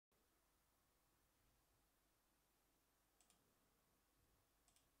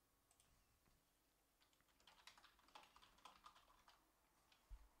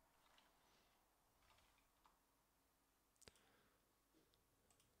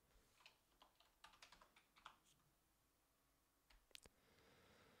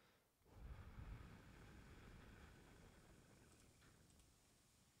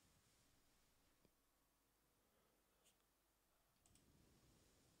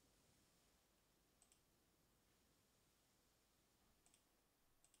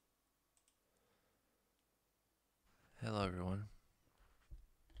Hello, everyone.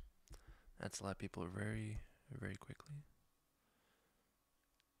 That's a lot of people very, very quickly.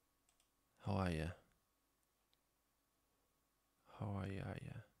 How are ya? How are ya? Are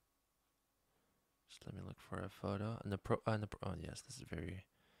ya? Just let me look for a photo. And oh yes, this is very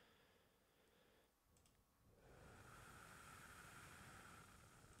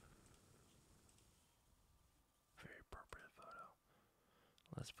appropriate photo.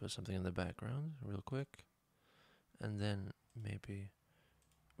 Let's put something in the background real quick, and then maybe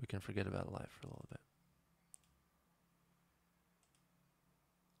we can forget about life for a little bit.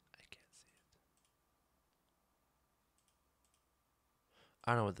 I can't see it.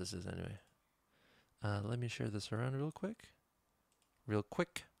 I don't know what this is anyway. Let me share this around real quick. Real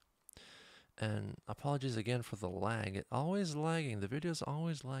quick. And apologies again for the lag. It's always lagging. The video's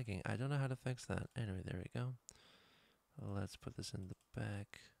always lagging. I don't know how to fix that. Anyway, there we go. Let's put this in the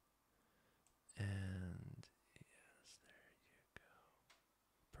back. And yes, there you go.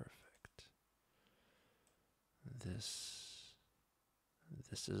 Perfect.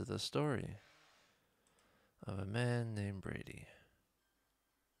 This is the story of a man named Brady.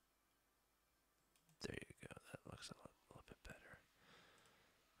 There you go. That looks a little bit better.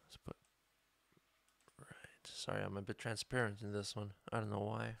 Let's put right. Sorry, I'm a bit transparent in this one. I don't know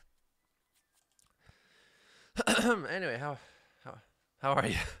why. Anyway, how are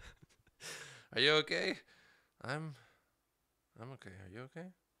you? Are you okay? I'm okay. Are you okay?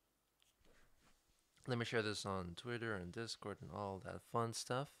 Let me share this on Twitter and Discord and all that fun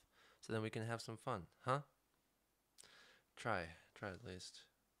stuff, so then we can have some fun, huh? Try at least.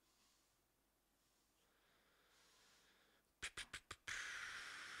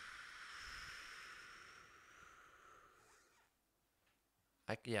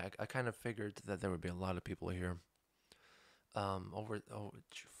 I kind of figured that there would be a lot of people here.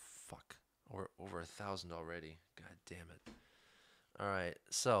 Fuck, over 1,000 already. God damn it. All right,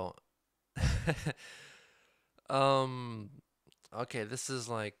 so, um, okay, this is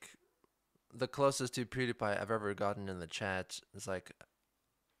like the closest to PewDiePie I've ever gotten in the chat. It's like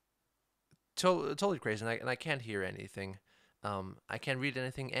totally crazy, and I can't hear anything. I can't read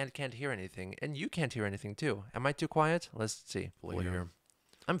anything and can't hear anything, and you can't hear anything too. Am I too quiet? Let's see. We'll hear.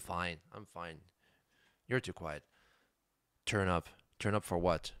 I'm fine. I'm fine. You're too quiet. Turn up. Turn up for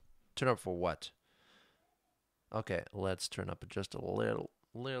what? Turn up for what? Okay, let's turn up just a little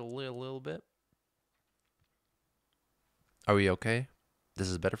bit. Are we okay? This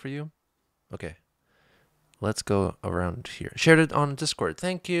is better for you? Okay. Let's go around here. Shared it on Discord.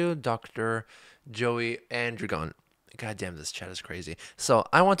 Thank you, Dr. Joey Andregon. God damn, this chat is crazy. So,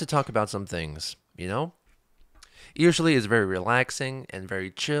 I want to talk about some things, you know? Usually it's very relaxing and very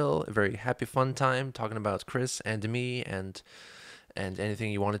chill, a very happy fun time talking about Chris and me and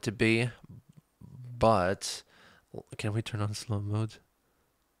anything you want it to be. But can we turn on slow mode?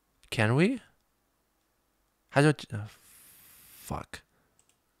 Can we? How do I fuck.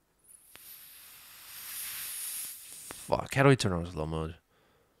 Fuck. How do we turn on slow mode?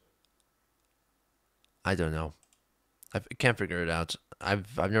 I don't know. I can't figure it out.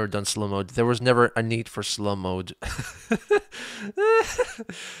 I've never done slow mode. There was never a need for slow mode.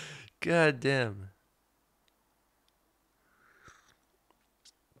 God damn.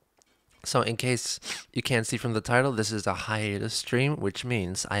 So in case you can't see from the title, this is a hiatus stream, which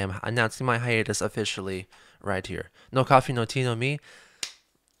means I am announcing my hiatus officially right here. No coffee, no tea, no me.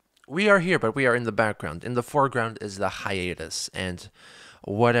 We are here, but we are in the background. In the foreground is the hiatus and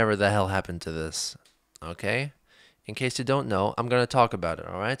whatever the hell happened to this. Okay? In case you don't know, I'm going to talk about it,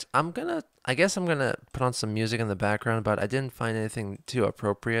 all right? I guess I'm going to put on some music in the background, but I didn't find anything too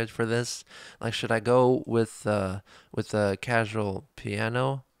appropriate for this. Like, should I go with a casual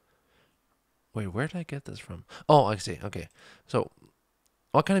piano? Wait, where did I get this from? Oh, I see. Okay. So,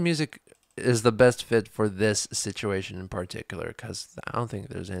 what kind of music is the best fit for this situation in particular? Because I don't think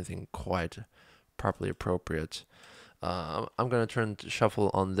there's anything quite properly appropriate. I'm gonna turn to shuffle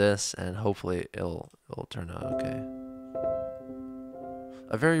on this, and hopefully it'll turn out okay.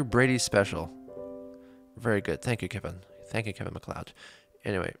 A very Brady special. Very good. Thank you, Kevin. Thank you, Kevin McLeod.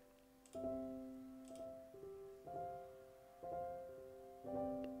 Anyway.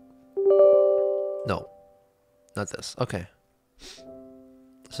 No, not this. Okay.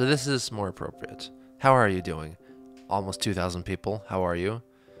 So this is more appropriate. How are you doing? Almost 2,000 people. How are you?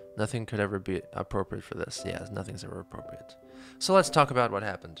 Nothing could ever be appropriate for this. Yeah, nothing's ever appropriate. So let's talk about what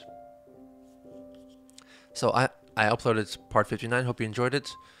happened. So I uploaded part 59. Hope you enjoyed it.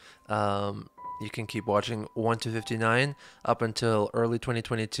 You can keep watching 1 to 59 up until early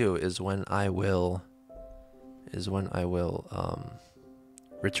 2022 is when I will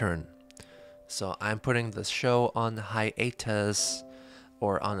return. So I'm putting the show on hiatus,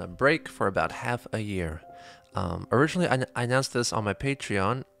 or on a break, for about half a year. Originally, I announced this on my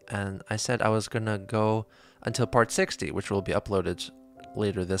Patreon, and I said I was gonna go until part 60, which will be uploaded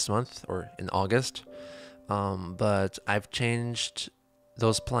later this month or in August. But I've changed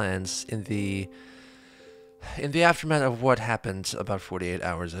those plans in the aftermath of what happened about 48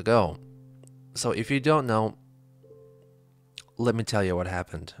 hours ago. So if you don't know, let me tell you what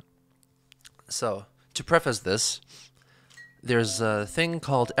happened. So, to preface this, there's a thing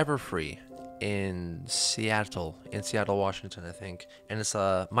called Everfree in Seattle, Washington, I think, and it's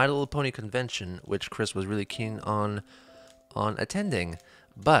a My Little Pony convention, which Chris was really keen on attending,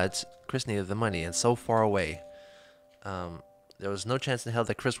 but Chris needed the money, and so far away. There was no chance in hell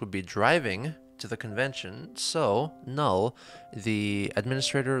that Chris would be driving to the convention, so Null, the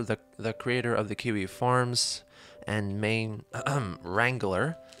administrator, the creator of the Kiwi Farms, and main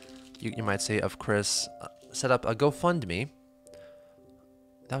wrangler, you might say, of Chris, set up a GoFundMe.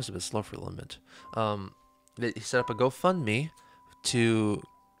 That was a bit slow for a little bit. He set up a GoFundMe to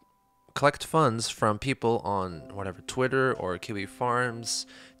collect funds from people on whatever, Twitter or Kiwi Farms,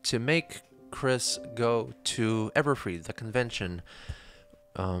 to make Chris go to Everfree, the convention,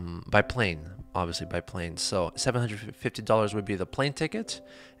 by plane, obviously by plane. So $750 would be the plane ticket,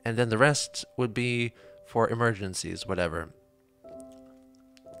 and then the rest would be for emergencies, whatever.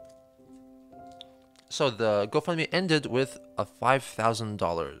 So the GoFundMe ended with a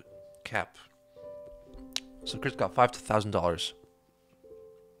 $5,000 cap. So Chris got $5,000.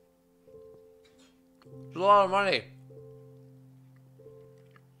 It's a lot of money.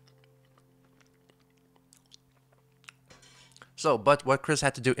 So, but what Chris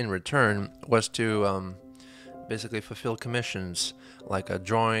had to do in return was to basically fulfill commissions, like a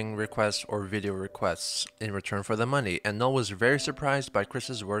drawing request or video requests, in return for the money. And Noel was very surprised by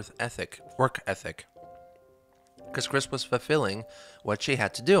Chris's work ethic, because Chris was fulfilling what she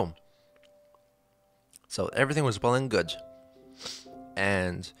had to do. So everything was well and good.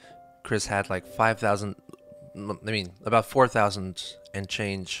 And Chris had like 5,000, about 4,000 and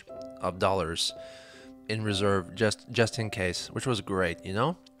change of dollars in reserve, just in case, which was great, you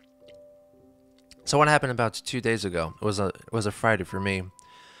know. So what happened about 2 days ago? It was a Friday for me.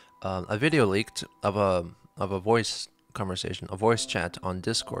 A video leaked of a voice conversation, a voice chat on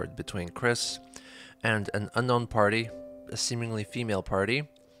Discord between Chris and an unknown party, a seemingly female party.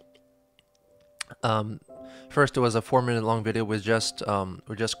 First, it was a 4-minute long video with just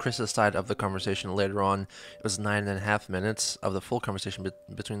Chris's side of the conversation. Later on, it was 9.5 minutes of the full conversation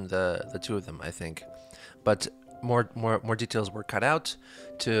between the two of them, I think. But more details were cut out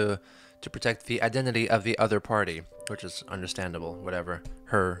to protect the identity of the other party, which is understandable. Whatever,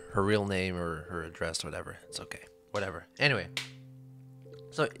 her real name or her address, whatever, it's okay. Whatever. Anyway,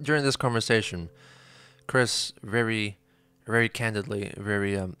 so during this conversation, Chris very candidly,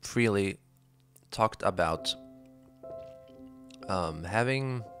 very freely talked about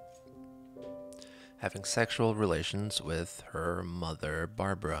having sexual relations with her mother,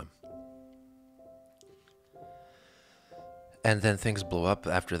 Barbara. And then things blew up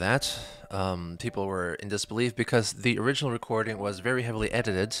after that. People were in disbelief because the original recording was very heavily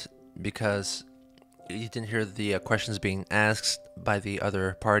edited, because you didn't hear the questions being asked by the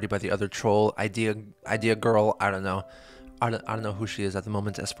other party, by the other troll, idea girl. I don't know who she is at the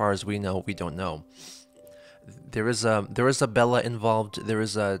moment. As far as we know, we don't know. There is a Bella involved. There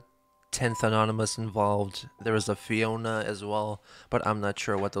is a 10th Anonymous involved. There is a Fiona as well, but I'm not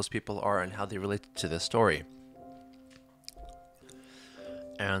sure what those people are and how they relate to this story.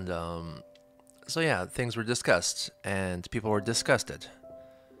 And so yeah, things were discussed, and people were disgusted.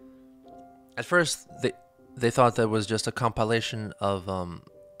 At first, they thought that was just a compilation of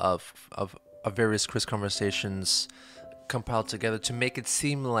various Chris conversations compiled together to make it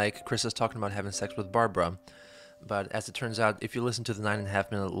seem like Chris is talking about having sex with Barbara. But as it turns out, if you listen to the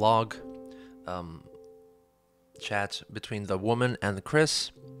 9.5-minute log chat between the woman and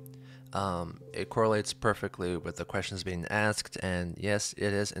Chris, it correlates perfectly with the questions being asked, and yes,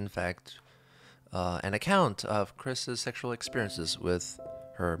 it is in fact an account of Chris's sexual experiences with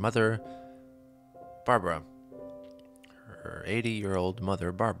her mother, Barbara, her 80-year-old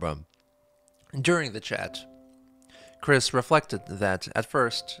mother, Barbara. During the chat, Chris reflected that at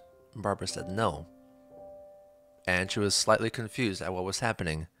first Barbara said no, and she was slightly confused at what was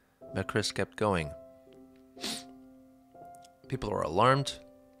happening, but Chris kept going. People were alarmed,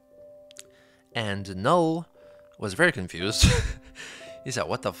 and Noel was very confused. He said,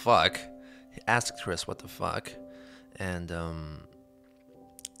 "What the fuck?" He asked Chris, "What the fuck?" And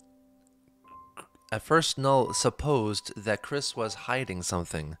at first Null supposed that Chris was hiding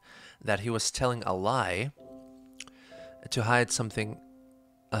something, that he was telling a lie to hide something,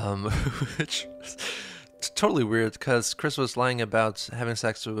 which is totally weird because Chris was lying about having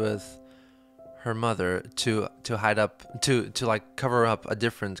sex with her mother to hide up to like cover up a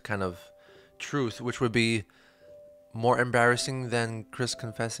different kind of truth, which would be more embarrassing than Chris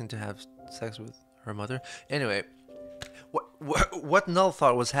confessing to have sex with her mother. Anyway, what Null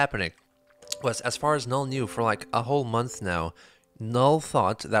thought was happening was, as far as Null knew, for like a whole month now, Null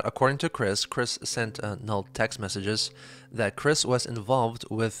thought that, according to Chris, sent Null text messages that Chris was involved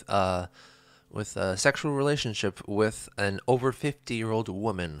with a sexual relationship with an over 50-year-old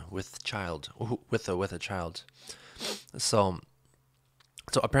woman with a child. So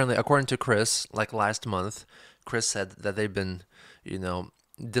apparently, according to Chris, like last month, Chris said that they've been,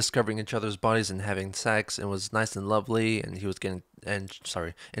 discovering each other's bodies and having sex, and was nice and lovely, and she was getting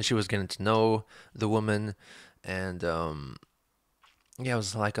to know the woman, and yeah, it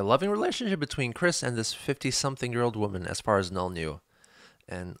was like a loving relationship between Chris and this 50-something-year-old woman, as far as Null knew.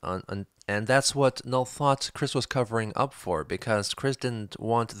 And that's what Null thought Chris was covering up for, because Chris didn't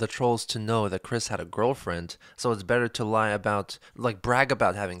want the trolls to know that Chris had a girlfriend, so it's better to lie about, like, brag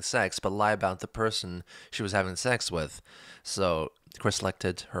about having sex, but lie about the person she was having sex with. So Chris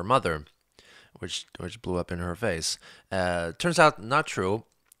selected her mother, which blew up in her face. Turns out not true.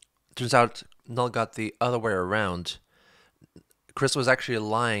 Turns out Null got the other way around. Chris was actually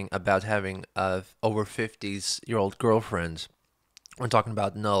lying about having a over 50-year-old girlfriend. We're talking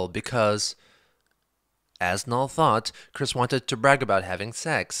about Null because, as Null thought, Chris wanted to brag about having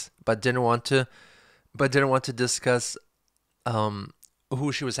sex, but didn't want to discuss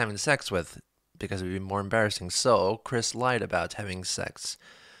who she was having sex with, because it would be more embarrassing. So Chris lied about having sex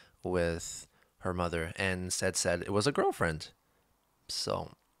with her mother and instead said it was a girlfriend.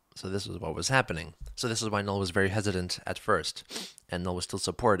 So this was what was happening. So this is why Null was very hesitant at first, and Null was still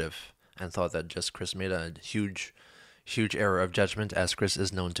supportive and thought that just Chris made a huge error of judgment, as Chris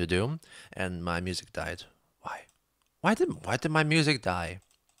is known to do, and my music died. Why did my music die?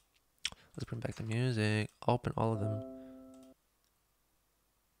 Let's bring back the music. Open all of them.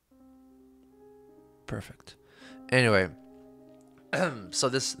 Perfect. Anyway, so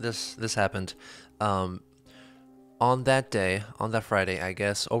this happened. On that day, on that Friday, I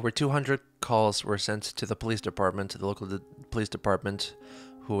guess, over 200 calls were sent to the police department, the local police department,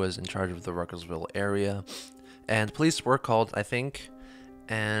 who was in charge of the Ruckersville area. And police were called, I think,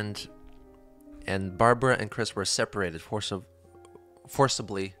 and Barbara and Chris were separated,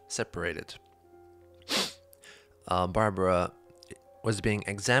 forcibly separated. Barbara was being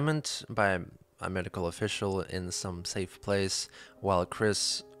examined by a medical official in some safe place, while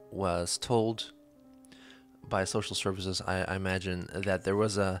Chris was told by social services, I imagine, that there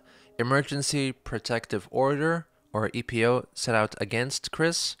was a emergency protective order, or EPO, set out against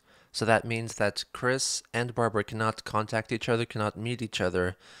Chris. So that means that Chris and Barbara cannot contact each other, cannot meet each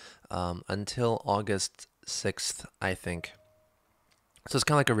other until August 6th, I think. So it's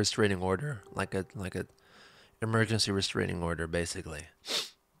kind of like a restraining order, like a emergency restraining order, basically.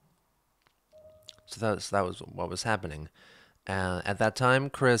 So that was what was happening. At that time,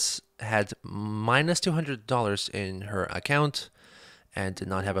 Chris had minus $200 in her account and did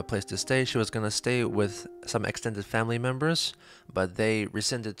not have a place to stay. She was going to stay with some extended family members, but they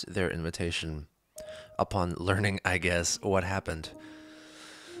rescinded their invitation upon learning, I guess, what happened.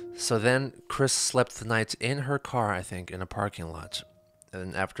 So then Chris slept the night in her car, I think, in a parking lot.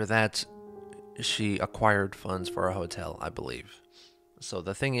 And after that, she acquired funds for a hotel, I believe. So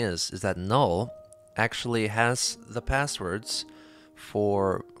the thing is that Null actually has the passwords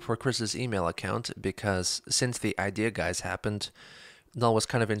for Chris's email account, because since the idea guys happened, Null was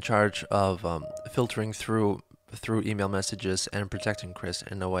kind of in charge of filtering through email messages and protecting Chris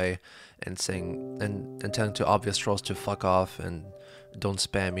in a way, and saying and telling to obvious trolls to fuck off and don't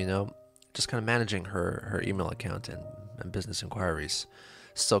spam, just kind of managing her email account and business inquiries.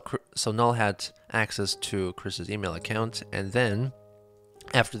 So Null had access to Chris's email account, and then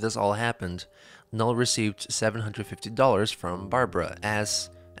after this all happened, Null received $750 from Barbara, as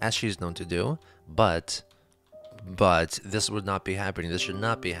she's known to do, but this would not be happening. This should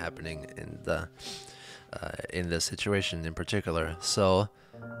not be happening in this situation in particular. So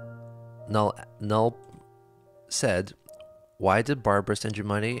Null said, "Why did Barbara send you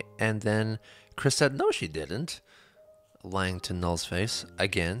money?" And then Chris said, "No, she didn't," lying to Null's face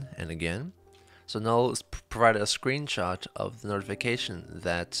again and again. So Null provided a screenshot of the notification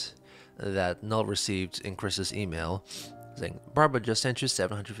that Null received in Chris's email, saying, "Barbara just sent you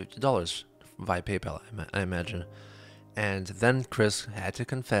 $750 via PayPal," I imagine. And then Chris had to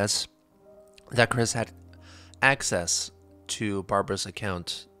confess that Chris had access to Barbara's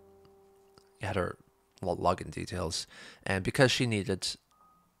account. He had her login details, and because she needed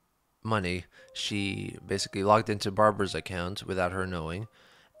money, she basically logged into Barbara's account without her knowing,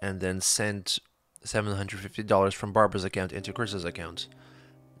 and then sent $750 from Barbara's account into Chris's account,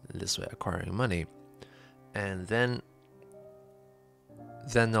 this way acquiring money. And then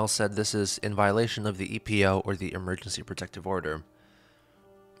Nell said this is in violation of the EPO, or the Emergency Protective Order,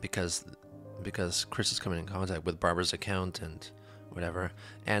 because Chris is coming in contact with Barbara's account and whatever.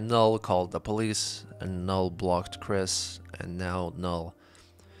 And Null called the police, and Null blocked Chris, and now Null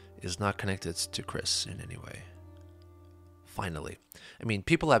is not connected to Chris in any way. Finally. I mean,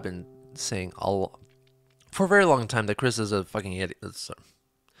 people have been saying for a very long time that Chris is a fucking idiot.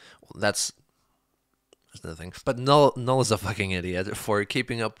 That's another thing. But Null is a fucking idiot for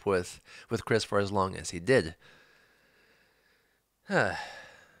keeping up with Chris for as long as he did.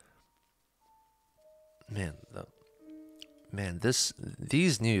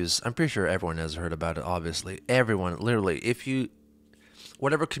 These news, I'm pretty sure everyone has heard about it, obviously. Everyone, literally. If you,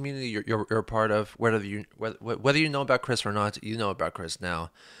 whatever community you're a part of, whether you know about Chris or not, you know about Chris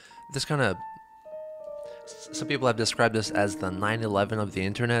now. This kind of, some people have described this as the 9/11 of the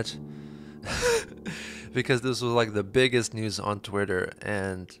internet. Because this was like the biggest news on Twitter,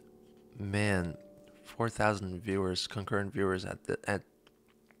 and man, 4,000 viewers, concurrent viewers at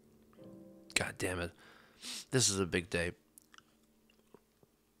God damn it. This is a big day.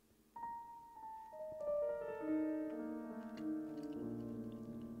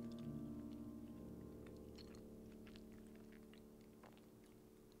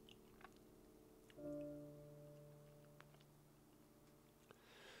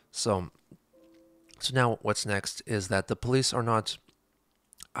 So now what's next is that the police are not,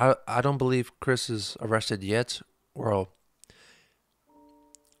 I don't believe Chris is arrested yet. Well,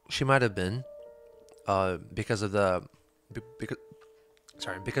 she might have been, because of the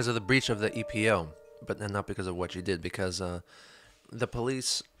breach of the EPO, but not because of what she did, because the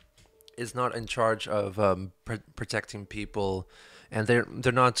police is not in charge of protecting people, and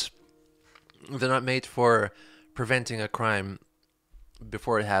they're not made for preventing a crime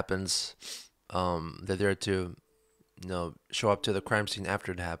before it happens. They're there to, show up to the crime scene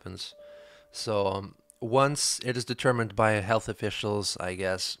after it happens. So once it is determined by health officials, I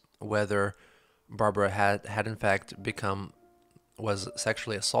guess, whether Barbara had in fact was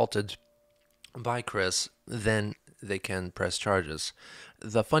sexually assaulted by Chris, then they can press charges.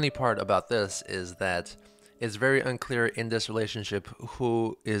 The funny part about this is that it's very unclear in this relationship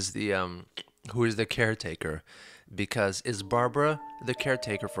who is the caretaker. Because is Barbara the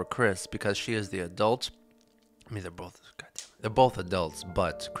caretaker for Chris because she is the adult? I mean, they're both adults,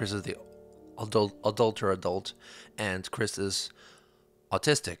 but Chris is the adult, and Chris is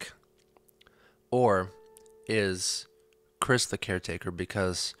autistic. Or is Chris the caretaker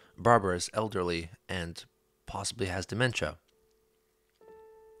because Barbara is elderly and possibly has dementia?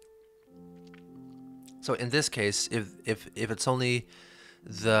 So in this case, if it's only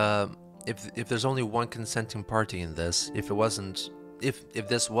if there's only one consenting party in this, if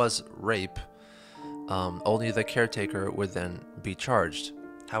this was rape, only the caretaker would then be charged.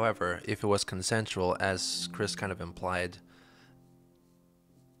 However, if it was consensual, as Chris kind of implied,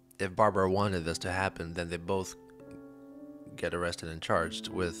 if Barbara wanted this to happen, then they both get arrested and charged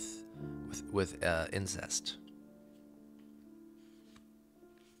with incest.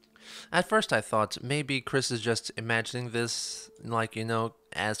 At first I thought maybe Chris is just imagining this, like,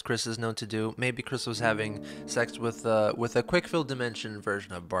 as Chris is known to do. Maybe Chris was having sex with a quick-fill dimension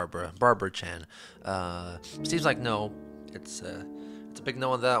version of Barbara Chan. Seems like no. It's a big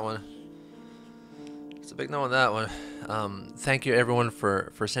no on that one. It's a big no on that one. Thank you everyone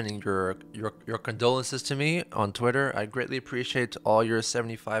for sending your condolences to me on Twitter. I greatly appreciate all your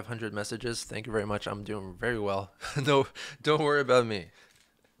 7,500 messages. Thank you very much. I'm doing very well. No, don't worry about me.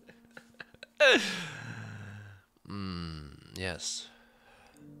 Yes.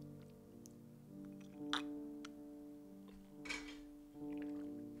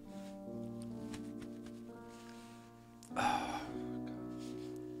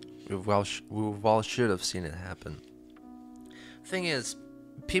 We all should have seen it happen. Thing is,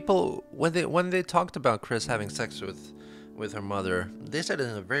 people when they talked about Chris having sex with her mother, they said it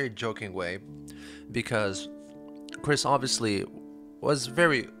in a very joking way, because Chris obviously was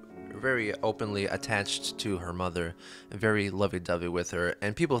very openly attached to her mother, very lovey-dovey with her,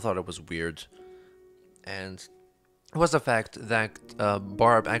 and people thought it was weird. And it was the fact that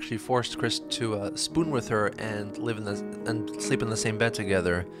Barb actually forced Chris to spoon with her and sleep in the same bed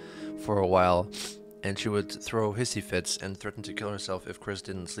together for a while, and she would throw hissy fits and threaten to kill herself if Chris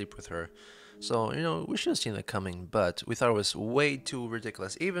didn't sleep with her. So we should have seen that coming, but we thought it was way too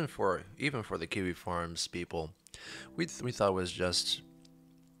ridiculous, even for the Kiwi Farms people. We thought it was just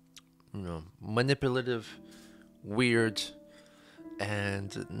manipulative, weird,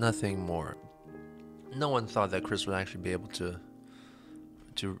 and nothing more. No one thought that Chris would actually be able to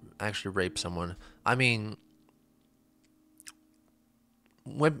actually rape someone. I mean,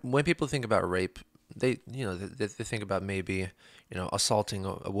 when people think about rape, they think about maybe assaulting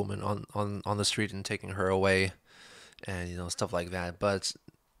a woman on the street and taking her away, and stuff like that. But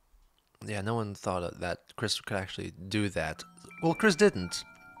yeah, no one thought that Chris could actually do that. Well, Chris didn't.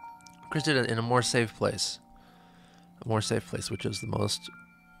 Chris did it in a more safe place. A more safe place, which is the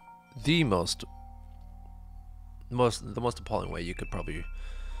most appalling way you could probably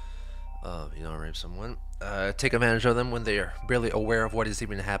rape someone. Take advantage of them when they are barely aware of what is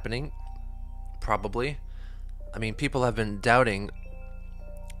even happening. Probably. I mean, people have been doubting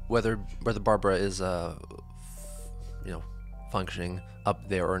whether Barbara is functioning up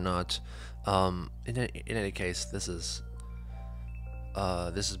there or not. In any case, this is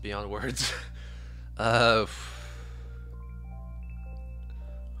beyond words.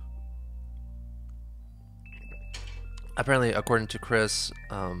 Apparently, according to Chris,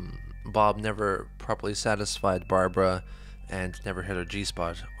 Bob never properly satisfied Barbara and never hit her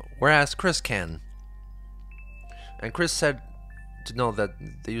G-spot, whereas Chris can. And Chris said to know that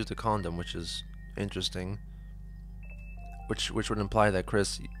they used a condom, which is interesting. Which would imply that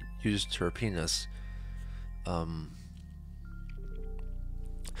Chris used her penis. You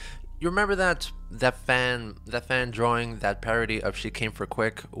remember that fan drawing, that parody of She Came for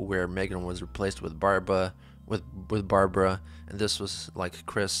Quick, where Megan was replaced with Barbara, and this was like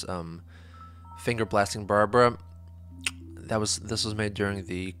Chris finger blasting Barbara. This was made during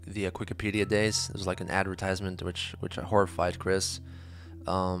the Wikipedia days. It was like an advertisement which horrified Chris.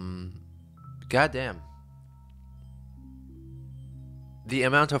 Goddamn. The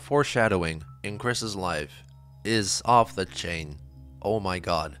amount of foreshadowing in Chris's life is off the chain. Oh my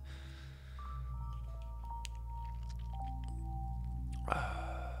god.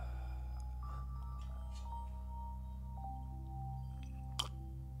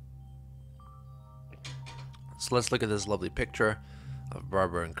 So let's look at this lovely picture of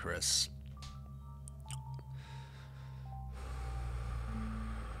Barbara and Chris.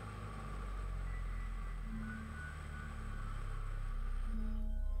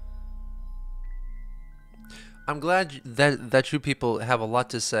 I'm glad that you people have a lot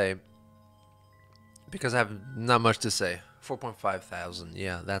to say, because I have not much to say. 4.5 thousand,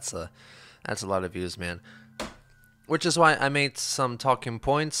 yeah, that's a lot of views, man. Which is why I made some talking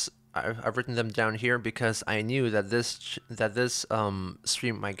points. I've written them down here because I knew that this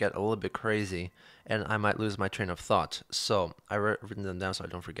stream might get a little bit crazy and I might lose my train of thought. So I written them down so I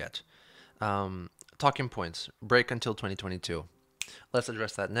don't forget. Talking points. Break until 2022. Let's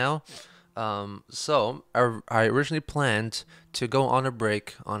address that now. So I originally planned to go on a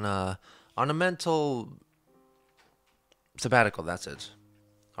break on a mental sabbatical. That's it.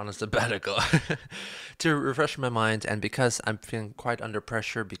 On a sabbatical to refresh my mind, and because I'm feeling quite under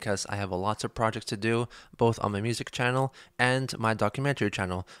pressure because I have lots of projects to do, both on my music channel and my documentary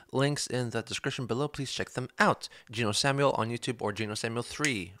channel. Links in the description below. Please check them out. Gino Samuel on YouTube, or Gino Samuel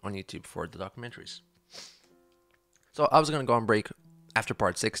 3 on YouTube for the documentaries. So I was gonna go on break after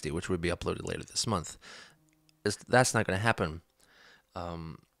part 60, which would be uploaded later this month. That's not gonna happen.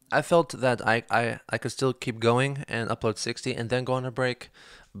 I felt that I could still keep going and upload 60 and then go on a break,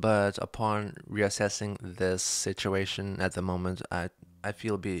 but upon reassessing this situation at the moment, I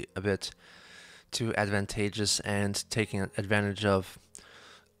feel it'd be a bit too advantageous and taking advantage of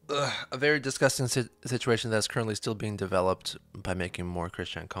a very disgusting situation that's currently still being developed by making more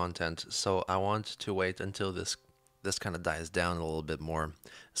Christian content. So I want to wait until this kind of dies down a little bit more,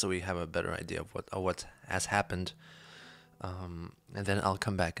 so we have a better idea of what has happened. And then I'll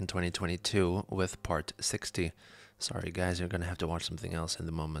come back in 2022 with part 60. Sorry guys, you're gonna have to watch something else in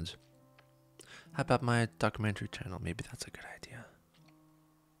the moment. How about my documentary channel? Maybe that's a good idea.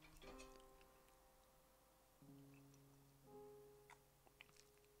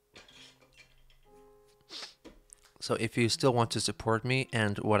 So if you still want to support me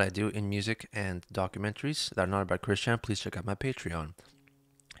and what I do in music and documentaries that are not about Christian, please check out my Patreon.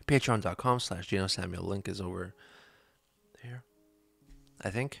 Patreon.com/Gino Samuel. Link is over there, I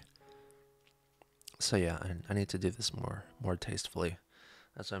think. So yeah, I need to do this more tastefully.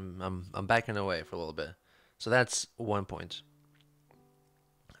 That's why I'm backing away for a little bit. So that's one point.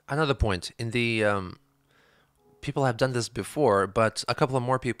 Another point in the people have done this before, but a couple of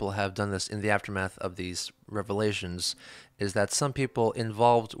more people have done this in the aftermath of these revelations, is that some people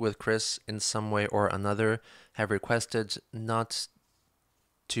involved with Chris in some way or another have requested not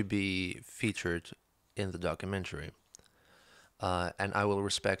to be featured in the documentary. And I will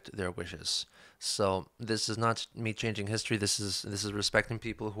respect their wishes. So this is not me changing history. This is respecting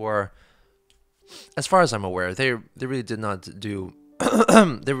people who are, as far as I'm aware, they really did not do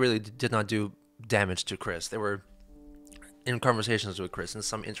they really did not do damage to Chris. They were in conversations with Chris and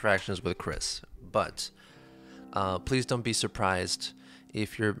some interactions with Chris. But please don't be surprised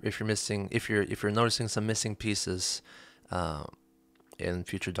if you're noticing some missing pieces in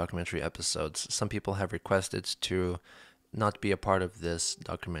future documentary episodes. Some people have requested to not be a part of this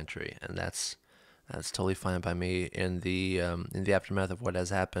documentary, and that's totally fine by me. In the aftermath of what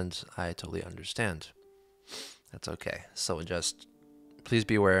has happened, I totally understand. That's okay. So just please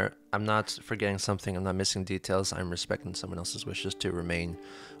be aware. I'm not forgetting something. I'm not missing details. I'm respecting someone else's wishes to remain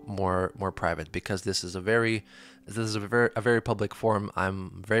more private, because this is a very public forum.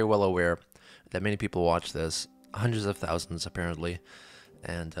 I'm very well aware that many people watch this, hundreds of thousands apparently,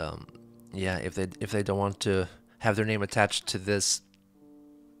 and yeah, if they don't want to have their name attached to this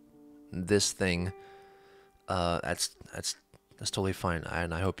thing, that's totally fine,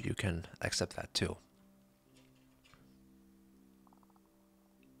 and I hope you can accept that too.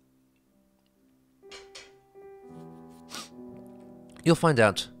 You'll find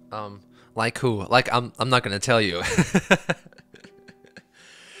out. Like who? Like I'm not gonna tell you.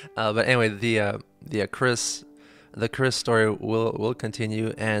 But anyway, the Chris story will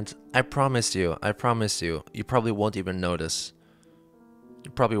continue, and I promise you, you probably won't even notice.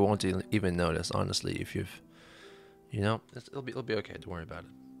 You probably won't even notice, honestly, if you've, it'll be okay. Don't worry about it.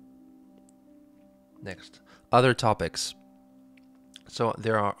 Next, other topics. So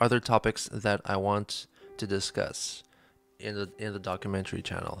there are other topics that I want to discuss in the documentary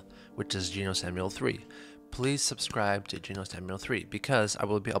channel, which is Geno Samuel 3. Please subscribe to Geno Samuel 3, because I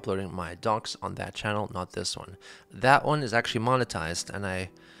will be uploading my docs on that channel, not this one. That one is actually monetized, and I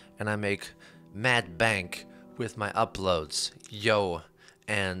make mad bank with my uploads, yo,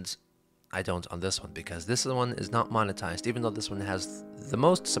 and I don't on this one, because this one is not monetized. Even though this one has the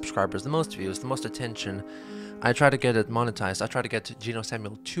most subscribers, the most views, the most attention, I try to get it monetized. I try to get Geno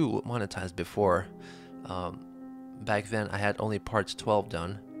Samuel 2 monetized before. Back then I had only parts 12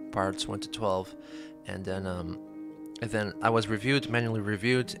 done, parts 1 to 12, and then I was manually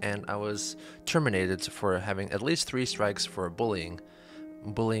reviewed, and I was terminated for having at least 3 strikes for bullying.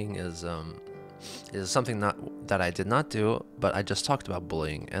 Bullying is something that I did not do, but I just talked about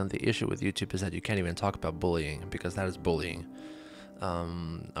bullying, and the issue with YouTube is that you can't even talk about bullying, because that is bullying.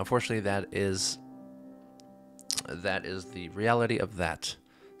 Unfortunately, that is the reality of that.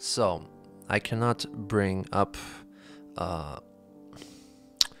 So I cannot bring up.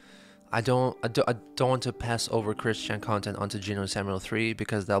 I don't want to pass over Christian content onto Geno Samuel 3,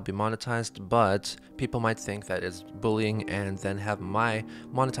 because that'll be monetized, but people might think that it's bullying and then have my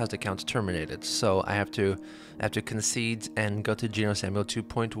monetized account terminated. So I have to concede and go to Geno Samuel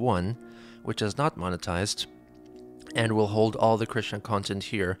 2.1, which is not monetized, and will hold all the Christian content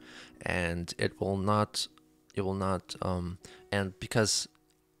here, and it will not and because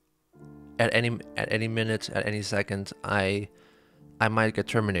at any minute, at any second, I might get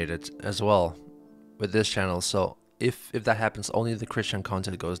terminated as well with this channel. So if that happens, only the Christian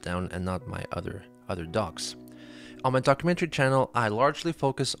content goes down and not my other docs. On my documentary channel, I largely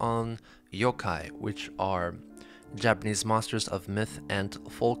focus on yokai, which are Japanese monsters of myth and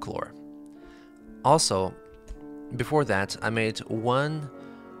folklore. Also, before that, I made one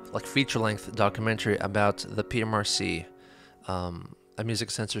feature-length documentary about the PMRC, a music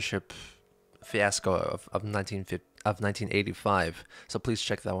censorship fiasco of 1985. So please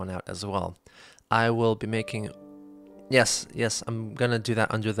check that one out as well. I will be making, yes, I'm gonna do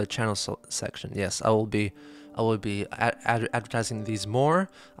that under the channel section. Yes, I will be advertising these more.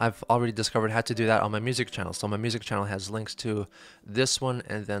 I've already discovered how to do that on my music channel. So my music channel has links to this one,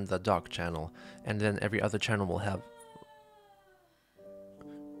 and then the doc channel, and then every other channel will have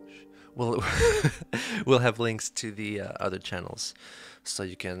we'll have links to the other channels, so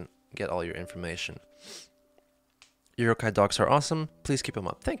you can get all your information. Your yokai docs are awesome. Please keep them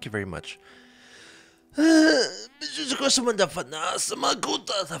up. Thank you very much. Watching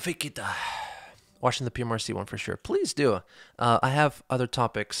the PMRC one for sure. Please do. I have other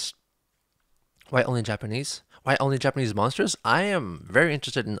topics. Why only Japanese? Why only Japanese monsters? I am very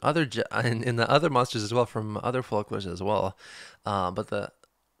interested in in the other monsters as well, from other folklores as well. But the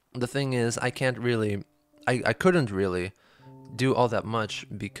thing is, I couldn't really do all that much,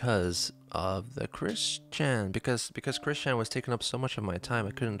 because of the Christian, because Christian was taking up so much of my time,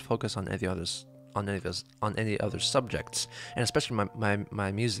 I couldn't focus on any other subjects, and especially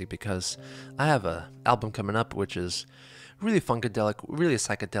my music, because I have a album coming up which is really funkadelic, really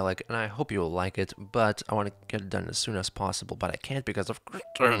psychedelic, and I hope you'll like it. But I want to get it done as soon as possible, but I can't because of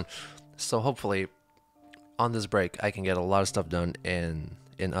Christian. So hopefully, on this break, I can get a lot of stuff done in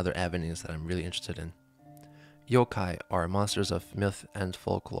other avenues that I'm really interested in. Yokai are monsters of myth and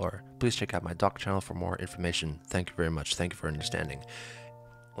folklore. Please check out my doc channel for more information. Thank you very much. Thank you for understanding.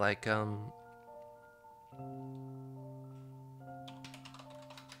 Like,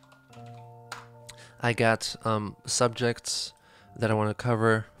 I got subjects that I want to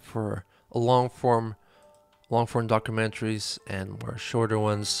cover for long form documentaries and more shorter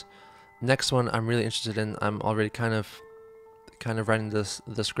ones. Next one I'm really interested in. I'm already kind of writing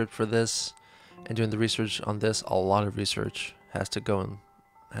the script for this and doing the research on this. A lot of research has to go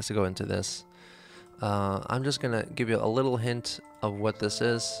into this. I'm just gonna give you a little hint of what this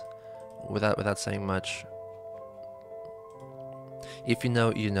is, without saying much. If you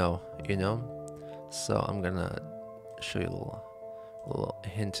know, you know, you know. So I'm gonna show you a little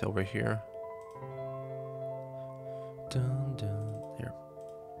hint over here. Dun, dun, here.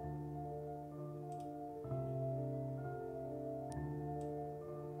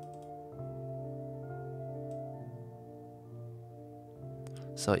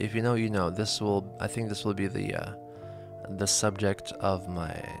 So if you know, you know. I think this will be the subject of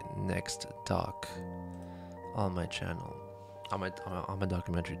my next doc on my channel, on my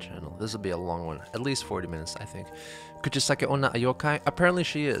documentary channel. This will be a long one, at least 40 minutes, I think. Kuchisake onna a yokai? Apparently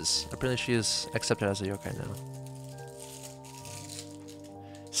she is. Apparently she is accepted as a yokai now.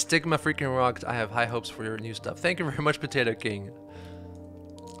 Stigma freaking rocked. I have high hopes for your new stuff. Thank you very much, Potato King.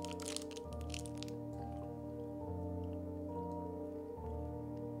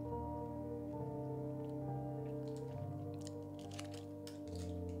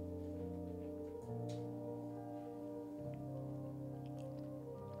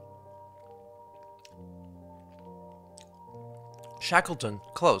 Shackleton,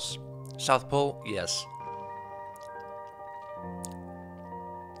 close. South Pole, yes.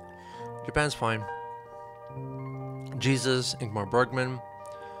 Japan's fine. Jesus, Ingmar Bergman,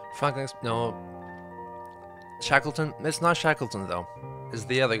 Franklin, no. Shackleton, it's not Shackleton though. It's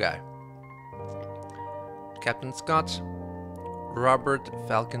the other guy. Captain Scott, Robert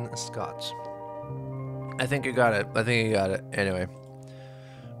Falcon Scott. I think you got it. I think you got it. Anyway,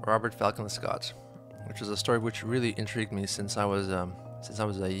 Robert Falcon Scott, which is a story which really intrigued me since I was a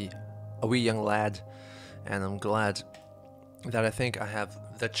wee young lad, and I'm glad that I think I have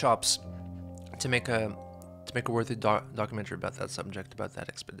the chops to make a worthy documentary about that subject, about that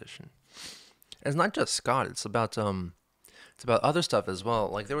expedition. And it's not just Scott; it's about other stuff as well.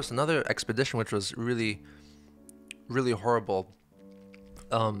 Like there was another expedition which was really, really horrible.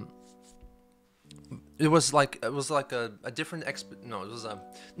 It was like a different it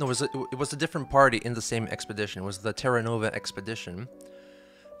was a different party in the same expedition. It was the Terra Nova expedition,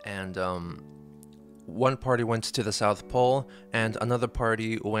 and one party went to the South Pole, and another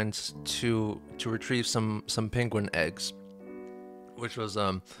party went to retrieve some penguin eggs, which was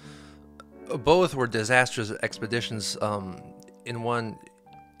both were disastrous expeditions. In one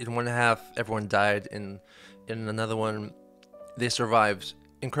half, everyone died. In another one, they survived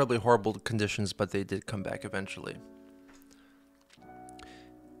incredibly horrible conditions, but they did come back eventually.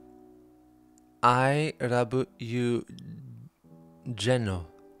 I rabu you Geno.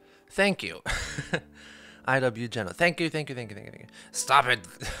 Thank you. I love you, Geno. Thank you. Stop it.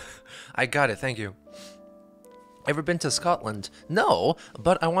 I got it. Thank you. Ever been to Scotland? No,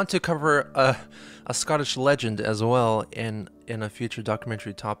 but I want to cover a Scottish legend as well in a future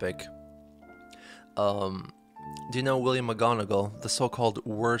documentary topic. Do you know William McGonagall, the so-called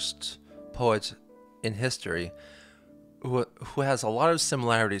worst poet in history, who has a lot of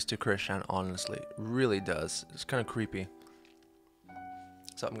similarities to Christian? Honestly, really does. It's kind of creepy.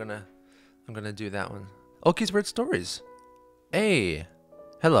 So I'm gonna do that one. Oki's Weird Stories. Hey,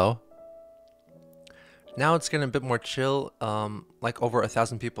 hello. Now it's getting a bit more chill. Like over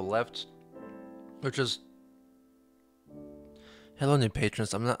 1,000 people left, which is. Hello, new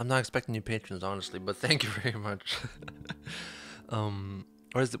patrons. I'm not expecting new patrons, honestly, but thank you very much.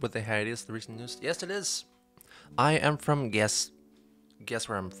 Or is it what they had? Is the recent news? Yes, it is. I am from guess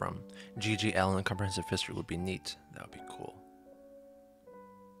where I'm from. GGL and comprehensive history would be neat. That would be cool.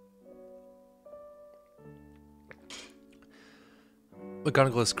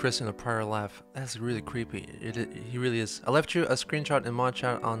 McGonagall is Chris in a prior life. That's really creepy. He really is. I left you a screenshot in mod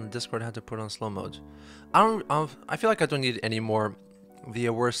chat on Discord. I had to put on slow mode. I feel like I don't need any more the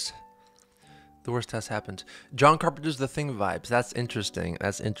worst The worst has happened. John Carpenter's The Thing vibes. That's interesting.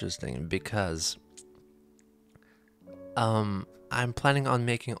 That's interesting because I'm planning on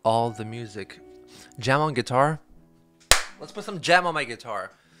making all the music. Jam on guitar? Let's put some jam on my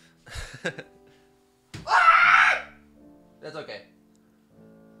guitar. That's okay.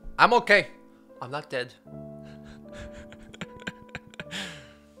 I'm okay. I'm not dead.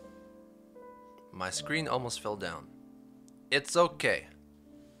 My screen almost fell down. It's okay.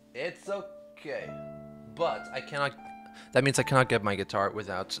 It's okay. But I cannot. That means I cannot get my guitar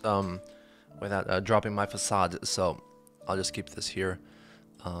without dropping my facade. So I'll just keep this here.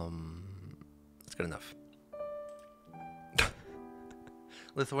 That's good enough.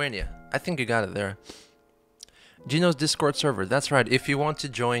 Lithuania. I think you got it there. Gino's Discord server. That's right. If you want to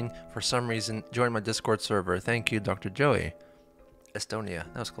join, for some reason, join my Discord server. Thank you, Dr. Joey. Estonia.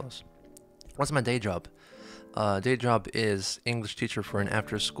 That was close. What's my day job? Day job is English teacher for an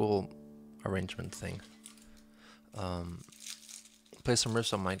after-school arrangement thing. Play some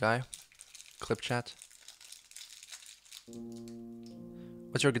riffs on my guy. Clip chat.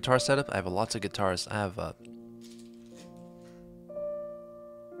 What's your guitar setup? I have lots of guitars. I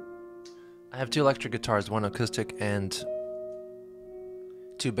have 2 electric guitars, 1 acoustic, and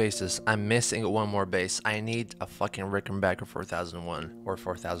 2 basses. I'm missing 1 more bass. I need a fucking Rickenbacker 4001 or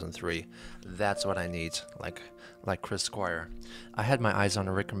 4003. That's what I need, like Chris Squire. I had my eyes on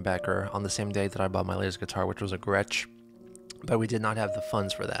a Rickenbacker on the same day that I bought my latest guitar, which was a Gretsch, but we did not have the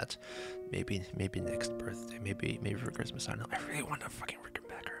funds for that. Maybe next birthday, maybe for Christmas. I don't know. I really want a fucking Rickenbacker.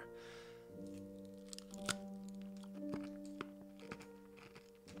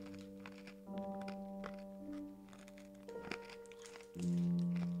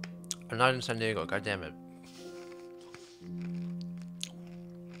 I'm not in San Diego, god damn it.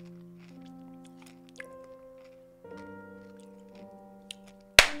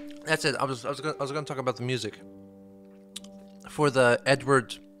 That's it. I was gonna talk about the music. For the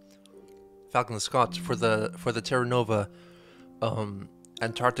Edward Falcon Scott, for the Terra Nova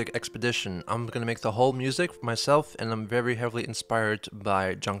Antarctic expedition, I'm gonna make the whole music for myself, and I'm very heavily inspired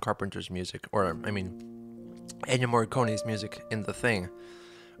by John Carpenter's music, or I mean Ennio Morricone's music in The Thing.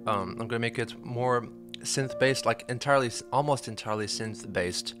 I'm gonna make it more synth-based, like almost entirely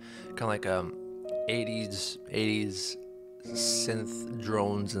synth-based, kind of like 80s synth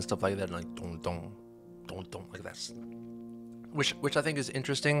drones and stuff like that, like dong like that. Which I think is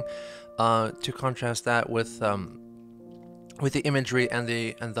interesting, to contrast that with the imagery and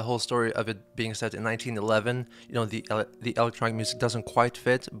the whole story of it being set in 1911. You know, the electronic music doesn't quite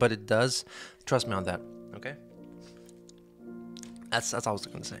fit, but it does. Trust me on that. Okay. That's all I was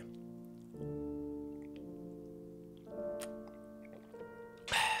gonna say.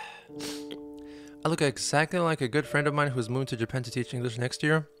 I look exactly like a good friend of mine who's moving to Japan to teach English next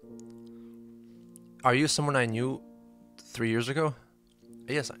year. Are you someone I knew 3 years ago?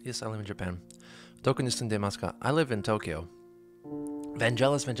 Yes, I live in Japan. Doku ni sunde ka? I live in Tokyo.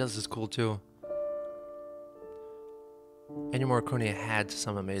 Vangelis is cool too. Ennio Morricone had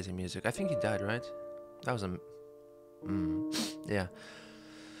some amazing music. I think he died, right? That was yeah.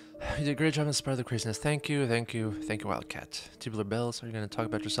 You did a great job in Spare the Craziness. Thank you, Wildcat. Tubular Bells, are you going to talk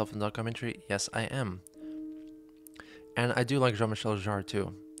about yourself in the documentary? Yes, I am. And I do like Jean-Michel Jarre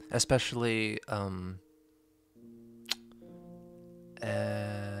too. Especially,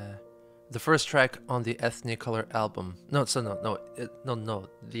 the first track on the Ethnicolor album. No.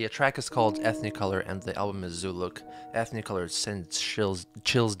 The track is called Ethnicolor and the album is Zuluk. Ethnicolor sends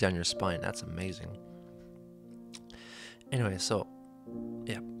chills down your spine. That's amazing. Anyway, so,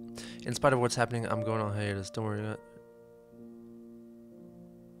 yeah. In spite of what's happening, I'm going on hiatus. Don't worry about it.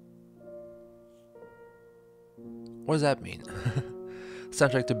 What does that mean?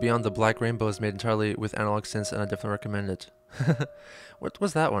 Soundtrack to Beyond the Black Rainbow is made entirely with analog synths, and I definitely recommend it. What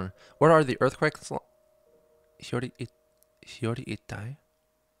was that one? What are the earthquakes? Hyori Itai?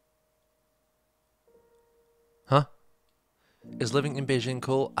 Huh? Is living in Beijing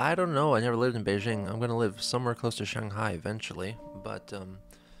cool? I don't know. I never lived in Beijing. I'm gonna live somewhere close to Shanghai eventually, but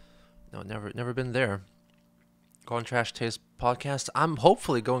no, never been there. Go on Trash Taste podcast. I'm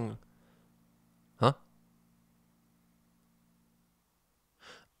hopefully going. Huh?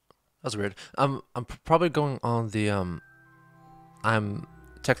 That was weird. I'm probably going on the I'm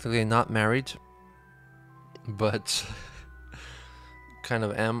technically not married, but kind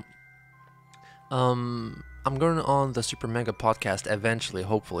of am. I'm going on the Super Mega podcast eventually,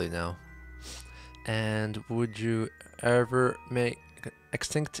 hopefully now. And would you ever make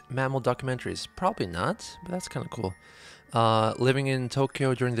extinct mammal documentaries? Probably not, but that's kind of cool. Living in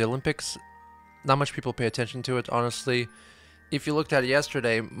Tokyo during the Olympics, not much people pay attention to it, honestly. if you looked at it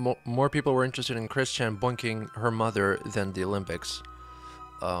yesterday, more people were interested in Christian boinking her mother than the Olympics.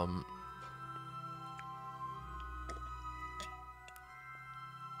 I'm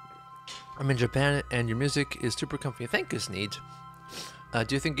in Japan and your music is super comfy. Thank you, Sneed.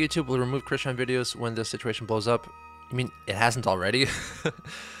 Do you think YouTube will remove Christian videos when the situation blows up? I mean, it hasn't already.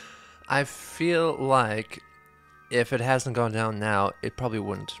 I feel like if it hasn't gone down now, it probably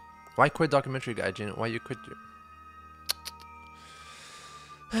wouldn't. Why quit documentary gaijin? Why you quit your...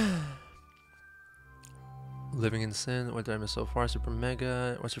 Living in Sin, what did I miss so far? Super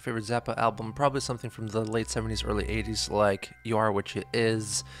Mega. What's your favorite Zappa album? Probably something from the late 70s, early 80s, like You Are What You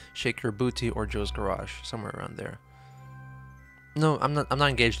Is, Shake Your Booty, or Joe's Garage, somewhere around there. No, I'm not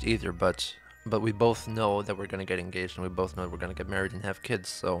engaged either, but we both know that we're gonna get engaged, and we both know we're gonna get married and have kids.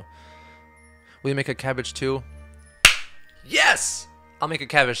 So, will you make a cabbage too? Yes, I'll make a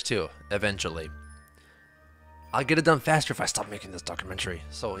cabbage too eventually. I'll get it done faster if I stop making this documentary.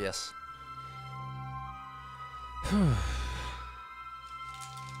 So yes.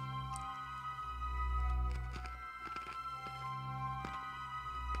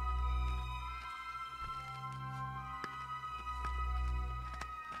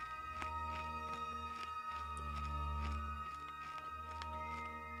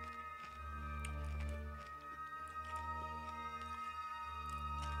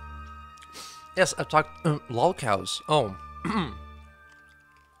 Yes, I've talked lolcows. Oh.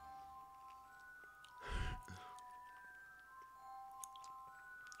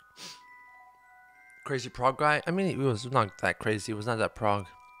 Crazy Prague guy? I mean, it was not that crazy. It was not that Prague.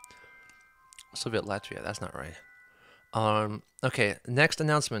 Soviet Latvia, that's not right. Okay, next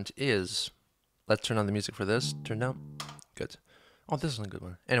announcement is... Let's turn on the music for this. Turn down. Good. Oh, this is a good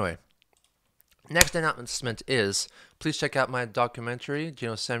one. Anyway. Next announcement is, please check out my documentary,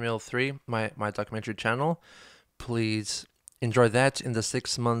 Geno Samuel 3, my documentary channel. Please enjoy that in the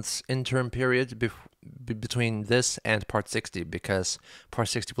 6 months interim period between this and part 60, because part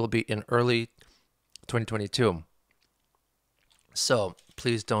 60 will be in early 2022. So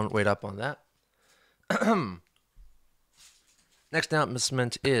please don't wait up on that. Next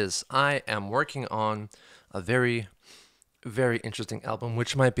announcement is I am working on a very, very interesting album,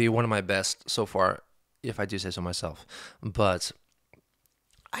 which might be one of my best so far, if I do say so myself. But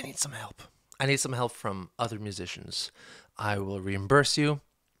I need some help. I need some help from other musicians. I will reimburse you,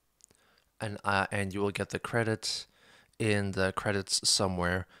 and you will get the credits in the credits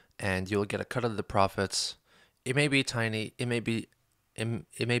somewhere, and you'll get a cut of the profits. It may be tiny. It may be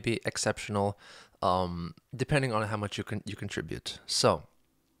exceptional, depending on how much you contribute. So,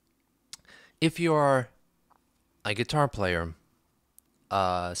 if you are a guitar player,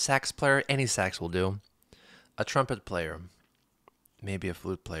 a sax player, any sax will do, a trumpet player, maybe a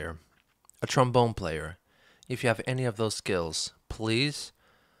flute player, a trombone player, if you have any of those skills, please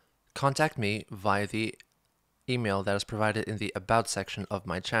contact me via the email that is provided in the About section of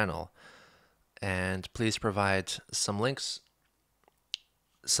my channel. And please provide some links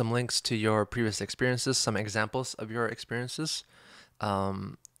to your previous experiences, some examples of your experiences.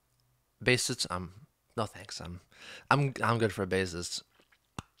 Bassists, no thanks. I'm good for bassists,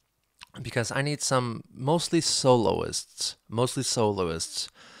 because I need some mostly soloists.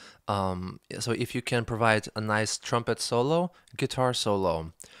 So if you can provide a nice trumpet solo, guitar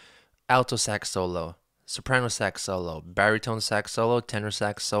solo, alto sax solo, soprano sax solo, baritone sax solo, tenor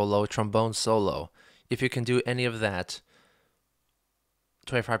sax solo, trombone solo. If you can do any of that,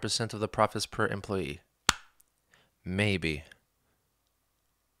 25% of the profits per employee. Maybe.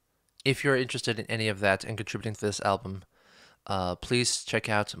 If you're interested in any of that and contributing to this album, please check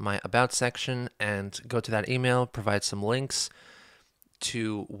out my About section and go to that email, provide some links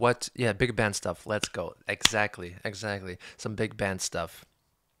to big band stuff. Let's go. Exactly. Some big band stuff.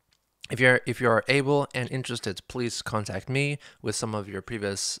 If you're able and interested, please contact me with some of your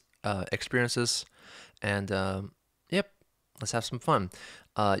previous experiences, and yep, let's have some fun.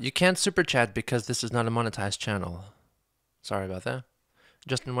 You can't super chat because this is not a monetized channel. Sorry about that.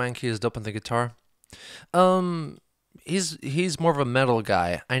 Justin Wank, is dope on the guitar. He's more of a metal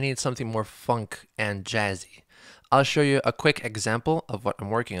guy. I need something more funk and jazzy. I'll show you a quick example of what I'm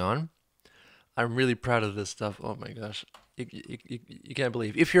working on. I'm really proud of this stuff. Oh my gosh. You can't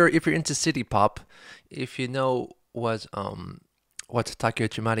believe. If you're into city pop, if you know what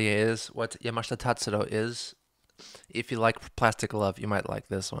Takeuchi Marie is, what Yamashita Tatsuro is, if you like Plastic Love, you might like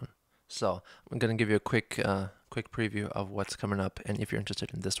this one. So I'm gonna give you a quick preview of what's coming up, and if you're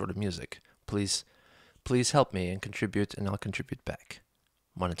interested in this sort of music, please help me and contribute, and I'll contribute back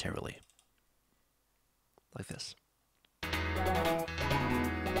monetarily, like this.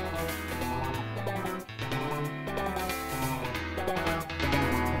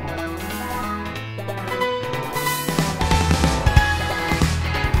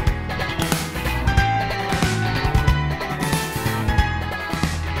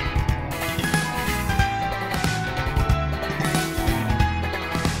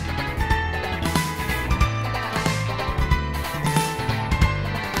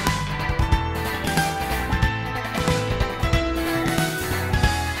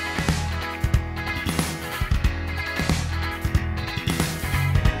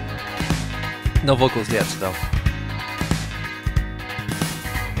 No vocals yet, though.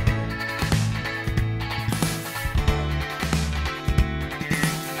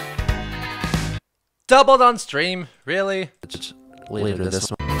 Doubled on stream, really? Later this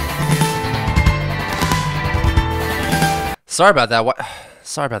one. Sorry about that.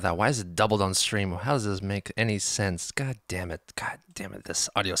 Sorry about that. Why is it doubled on stream? How does this make any sense? God damn it. God damn it. This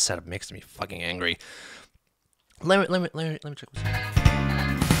audio setup makes me fucking angry. Let me check this.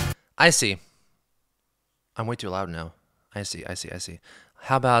 I see. I'm way too loud now. I see.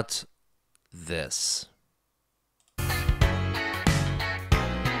 How about this?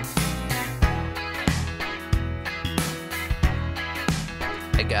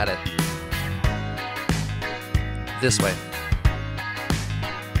 I got it. This way.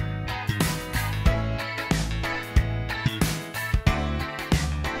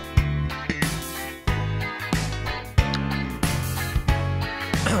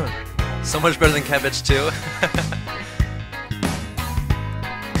 So much better than cabbage too.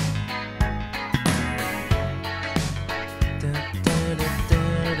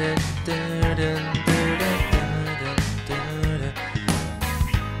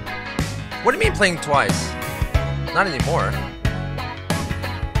 What do you mean playing twice? Not anymore.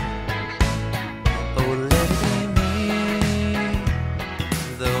 Oh, let it be me,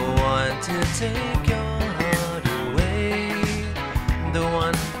 the one to take your heart away, the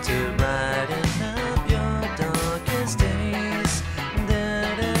one to brighten up your darkest days. Da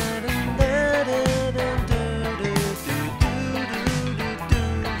da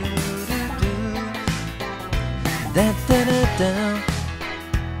da da.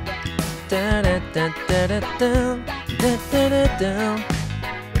 Da, da, da, da, da, da, da, da, da, da.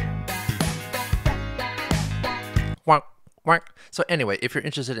 Wonk, wonk. So anyway, if you're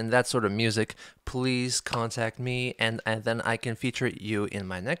interested in that sort of music, please contact me, and then I can feature you in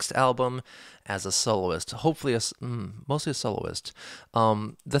my next album as a soloist. Hopefully, mostly a soloist.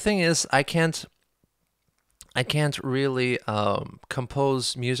 The thing is, I can't really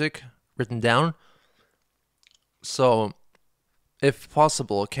compose music written down. So, if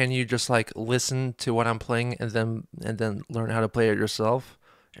possible, can you just like listen to what I'm playing and then learn how to play it yourself?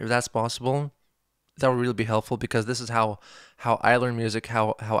 If that's possible, that would really be helpful, because this is how I learn music,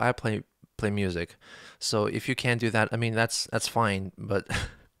 how I play music. So if you can't do that, I mean that's fine, but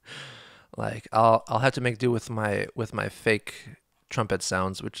like I'll have to make do with my fake trumpet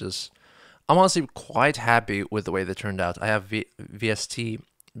sounds, which is, I'm honestly quite happy with the way they turned out. I have VST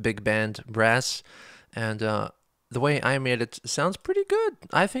big band brass, and the way I made it sounds pretty good.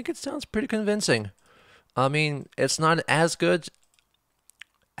 I think it sounds pretty convincing. I mean, it's not as good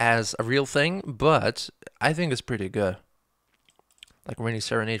as a real thing, but I think it's pretty good. Like Rainy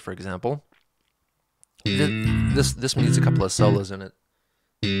Serenade, for example. This one needs a couple of solos in it.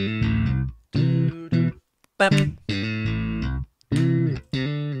 Bap.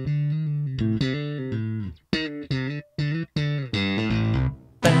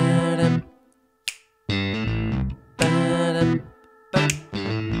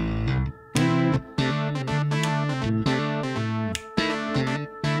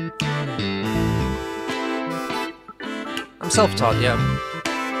 I'm self-taught, yeah.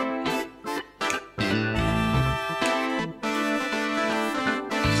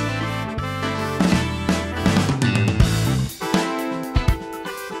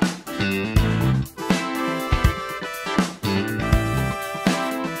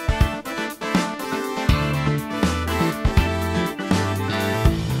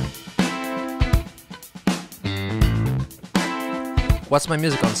 What's my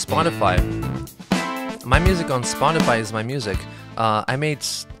music on Spotify? My music on Spotify is my music. I made,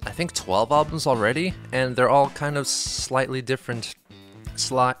 I think, 12 albums already, and they're all kind of slightly different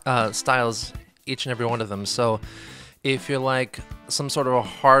styles, each and every one of them. So if you like some sort of a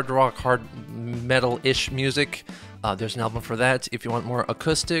hard rock, hard metal-ish music, there's an album for that. If you want more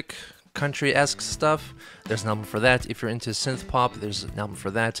acoustic, country-esque stuff, there's an album for that. If you're into synth pop, there's an album for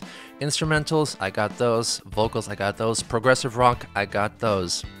that. Instrumentals, I got those. Vocals, I got those. Progressive rock, I got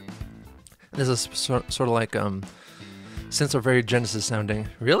those. This is sort of like synths are very Genesis sounding.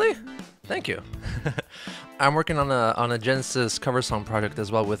 Really? Thank you. I'm working on a Genesis cover song project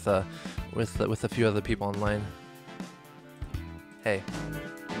as well with a few other people online. Hey,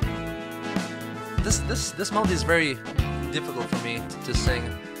 this melody is very difficult for me to sing.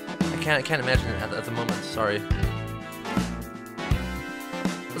 I can't imagine it at the moment. Sorry.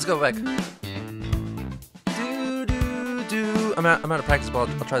 Let's go back. Do do do. I'm out of practice, but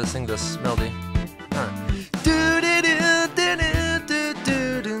I'll try to sing this melody.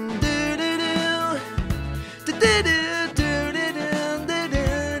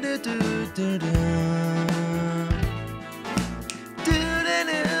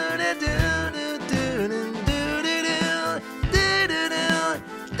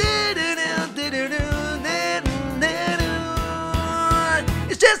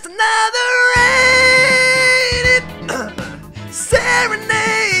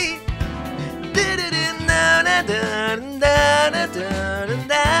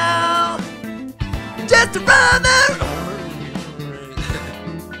 to run the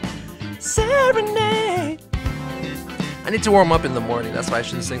serenade. I need to warm up in the morning. That's why I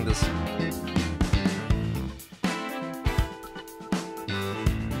shouldn't sing this.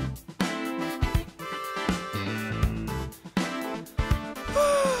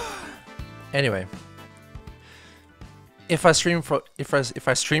 Anyway, if I stream for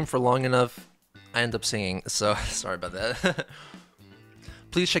long enough, I end up singing. So sorry about that.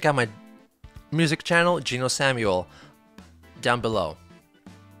 Please check out my music channel, Gino Samuel, down below.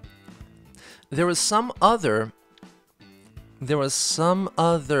 There was some other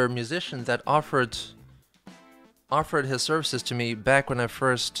musician that offered his services to me back when I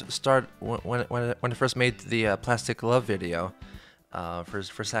first when I first made the Plastic Love video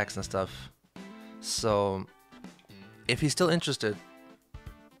for sax and stuff. So if he's still interested,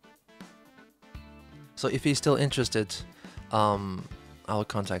 I'll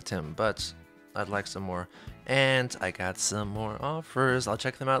contact him. But I'd like some more, and I got some more offers. I'll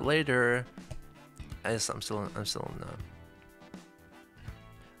check them out later. I'm still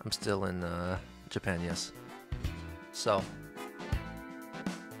in Japan, yes. So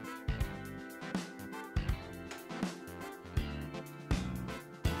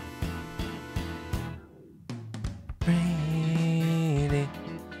rainy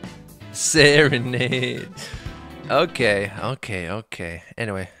serenade. Okay.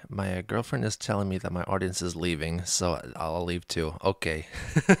 Anyway, my girlfriend is telling me that my audience is leaving, so I'll leave too. Okay.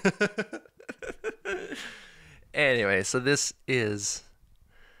 Anyway, so this is...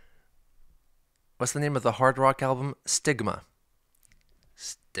 What's the name of the hard rock album? Stigma.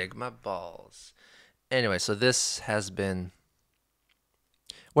 Stigma balls. Anyway, so this has been...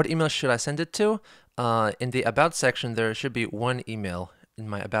 What email should I send it to? In the About section, there should be one email in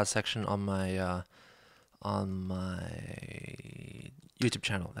my About section on my YouTube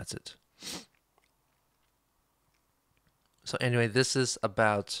channel. That's it. So anyway, this is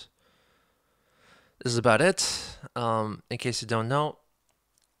about it. In case you don't know,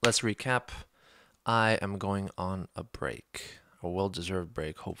 let's recap. I am going on a break, a well-deserved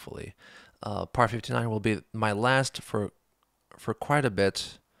break, hopefully. Part 59 will be my last for quite a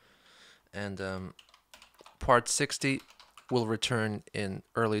bit, and Part 60 will return in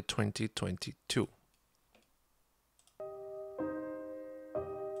early 2022.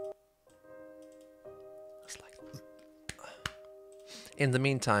 In the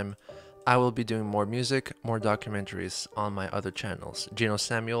meantime, I will be doing more music, more documentaries on my other channels. Gino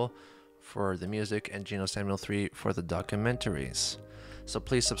Samuel for the music and Gino Samuel 3 for the documentaries. So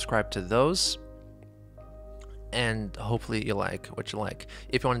please subscribe to those, and hopefully you like what you like.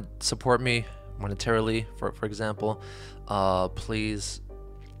 If you want to support me monetarily, for example, please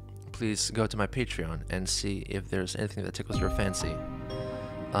go to my Patreon and see if there's anything that tickles your fancy.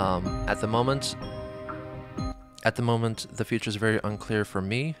 At the moment, the future is very unclear for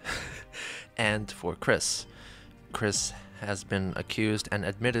me and for Chris. Chris has been accused and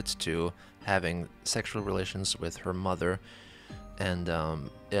admitted to having sexual relations with her mother, and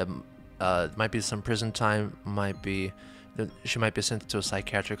it might be some prison time, she might be sent to a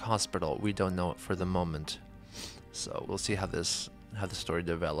psychiatric hospital. We don't know for the moment, so we'll see how the story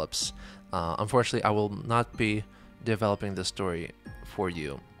develops. Unfortunately, I will not be developing the story for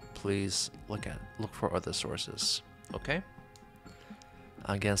you. Please look for other sources. Okay?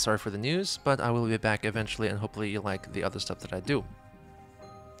 Again, sorry for the news, but I will be back eventually, and hopefully you like the other stuff that I do.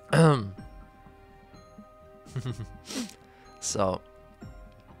 So,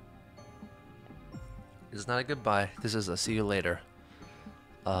 it's not a goodbye. This is a see you later.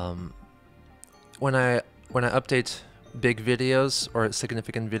 When I update big videos or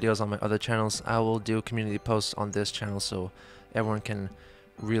significant videos on my other channels, I will do community posts on this channel so everyone can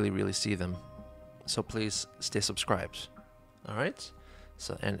really see them. So please stay subscribed. All right.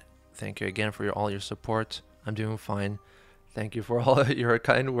 So, and thank you again for all your support. I'm doing fine. Thank you for all your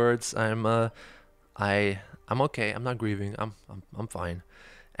kind words. I'm okay. I'm not grieving. I'm fine,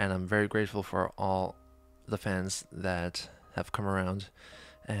 and I'm very grateful for all the fans that have come around.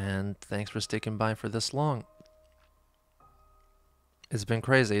 And thanks for sticking by for this long. It's been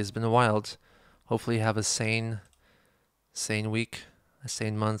crazy. It's been wild. Hopefully you have a sane week, a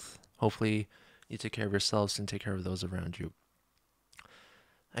sane month. Hopefully you take care of yourselves and take care of those around you.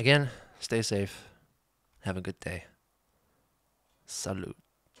 Again, stay safe. Have a good day. Salute.